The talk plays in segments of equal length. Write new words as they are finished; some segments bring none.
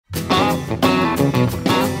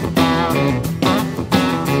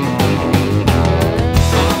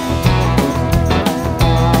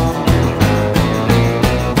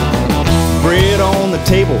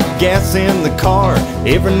Table, gas in the car,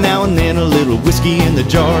 every now and then a little whiskey in the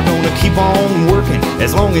jar. Gonna keep on working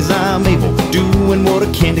as long as I'm able, doing what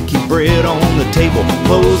I can to keep bread on the table.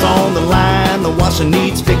 Clothes on the line, the washing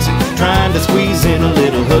needs fixing, trying to squeeze in a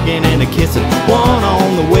little hugging and a kissing. One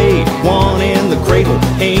on the way, one in the cradle,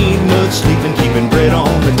 ain't much sleeping, keeping bread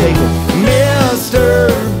on the table.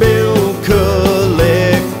 Mr. Bill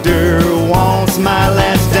Collector wants my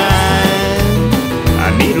last dime.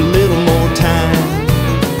 I need a little more time.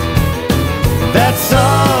 That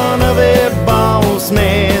son of a boss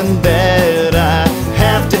man that I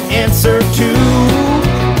have to answer to,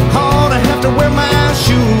 oh, to have to wear my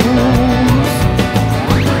shoes.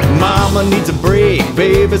 Mama needs a break,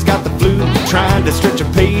 baby's got the flu, trying to stretch a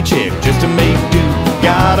paycheck just to make do.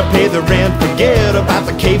 Gotta pay the rent, forget about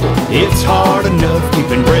the cable, it's hard enough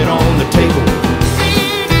keeping bread on the table.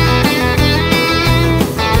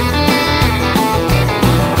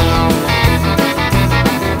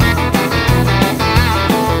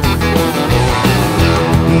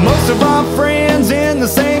 Most of our friends in the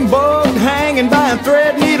same boat, hanging by a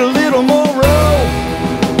thread, need a little more rope.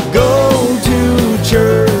 Go to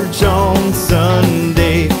church on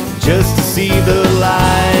Sunday just to see the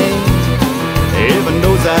light. Heaven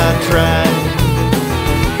knows I tried.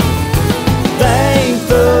 Thank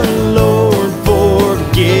the Lord for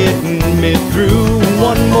getting me through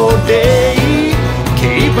one more day,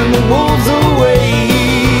 keeping the wolves away.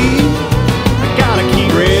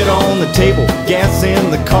 Table, gas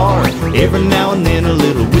in the car, every now and then a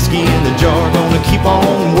little whiskey in the jar. Gonna keep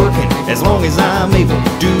on working as long as I'm able,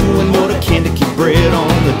 doing what I can to keep bread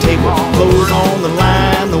on the table. Clothes on the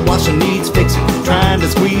line, the washing needs fixing, trying to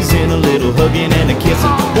squeeze in a little hugging and a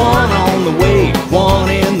kissing. One on the way, one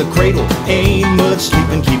in the cradle, ain't much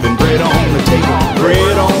sleeping, keeping bread on the table.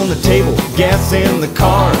 Bread on the table, gas in the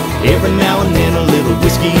car, every now and then a little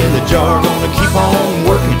whiskey in the jar. Gonna keep on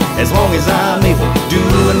working as long as I'm able,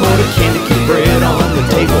 doing what I can to keep bread on the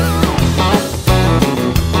table.